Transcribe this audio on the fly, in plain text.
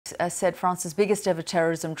State said France's biggest ever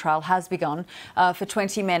terrorism trial has begun for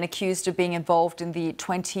 20 men accused of being involved in the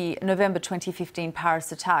November 2015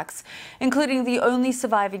 Paris attacks, including the only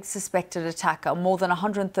surviving suspected attacker. More than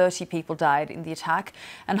 130 people died in the attack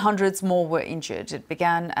and hundreds more were injured. It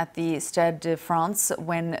began at the Stade de France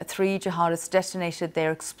when 3 jihadists detonated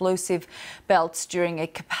their explosive belts during a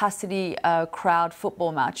capacity crowd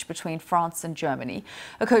football match between France and Germany.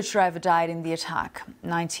 A coach driver died in the attack.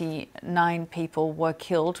 99 people were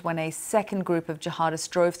killed when a second group of jihadists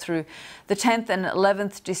drove through the 10th and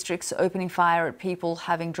 11th districts, opening fire at people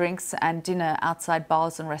having drinks and dinner outside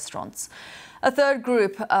bars and restaurants. A third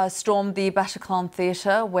group stormed the Bataclan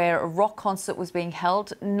Theatre, where a rock concert was being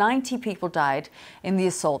held. 90 people died in the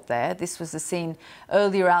assault there. This was the scene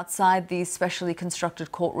earlier outside the specially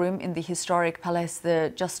constructed courtroom in the historic Palais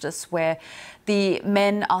de Justice, where the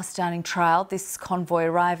men are standing trial. This convoy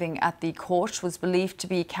arriving at the court was believed to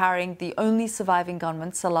be carrying the only surviving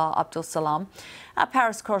gunman, Salah Abdeslam. Our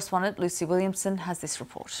Paris correspondent Lucy Williamson has this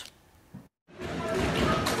report.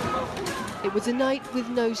 It was a night with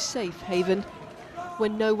no safe haven,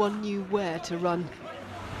 when no one knew where to run.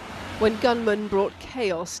 When gunmen brought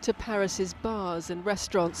chaos to Paris's bars and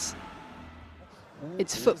restaurants.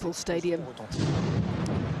 Its football stadium.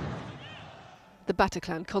 The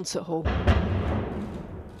Bataclan concert hall.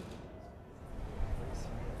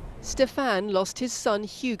 Stéphane lost his son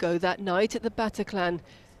Hugo that night at the Bataclan.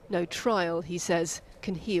 No trial, he says,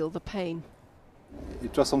 can heal the pain.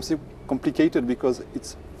 It was something complicated because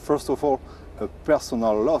it's, first of all, a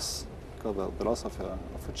personal loss, because of the loss of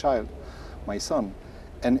a child, my son.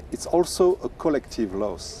 And it's also a collective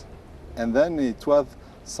loss. And then it was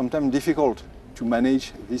sometimes difficult to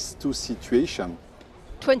manage these two situations.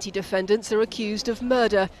 20 defendants are accused of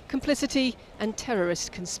murder, complicity and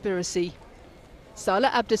terrorist conspiracy. Salah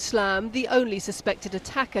Abdeslam, the only suspected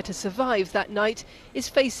attacker to survive that night, is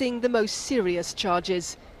facing the most serious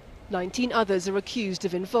charges. 19 others are accused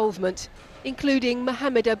of involvement, including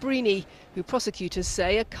Mohamed Abrini, who prosecutors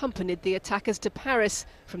say accompanied the attackers to Paris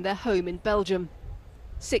from their home in Belgium.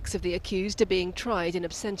 6 of the accused are being tried in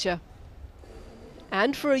absentia.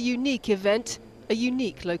 And for a unique event, a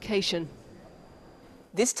unique location.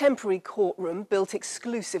 This temporary courtroom, built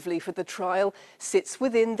exclusively for the trial, sits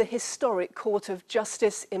within the historic Court of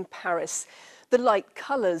Justice in Paris. The light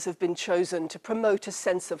colours have been chosen to promote a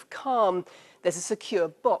sense of calm. There's a secure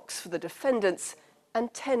box for the defendants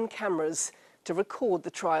and 10 cameras to record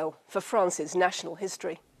the trial for France's national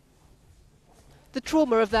history. The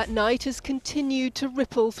trauma of that night has continued to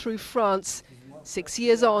ripple through France. 6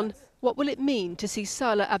 years on, what will it mean to see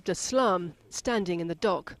Salah Abdeslam standing in the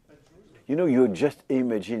dock? You know, you just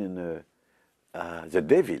imagine the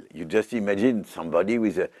devil. You just imagine somebody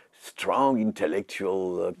with a strong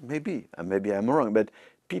intellectual, maybe I'm wrong, but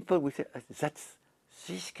people will say, that's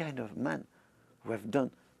this kind of man who have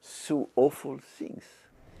done so awful things.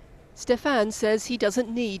 Stéphane says he doesn't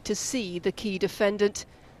need to see the key defendant,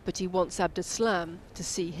 but he wants Abdeslam to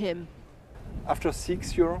see him. After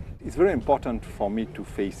 6 years, it's very important for me to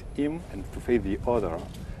face him and to face the other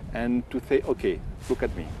and to say, okay, look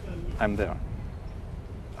at me, I'm there,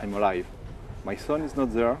 I'm alive. My son is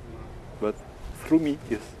not there, but through me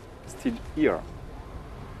is still here.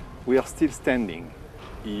 We are still standing.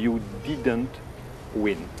 You didn't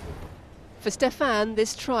win. For Stéphane,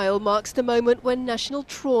 this trial marks the moment when national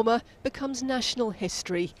trauma becomes national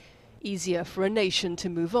history. Easier for a nation to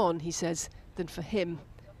move on, he says, than for him.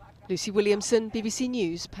 Lucy Williamson, BBC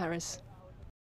News, Paris.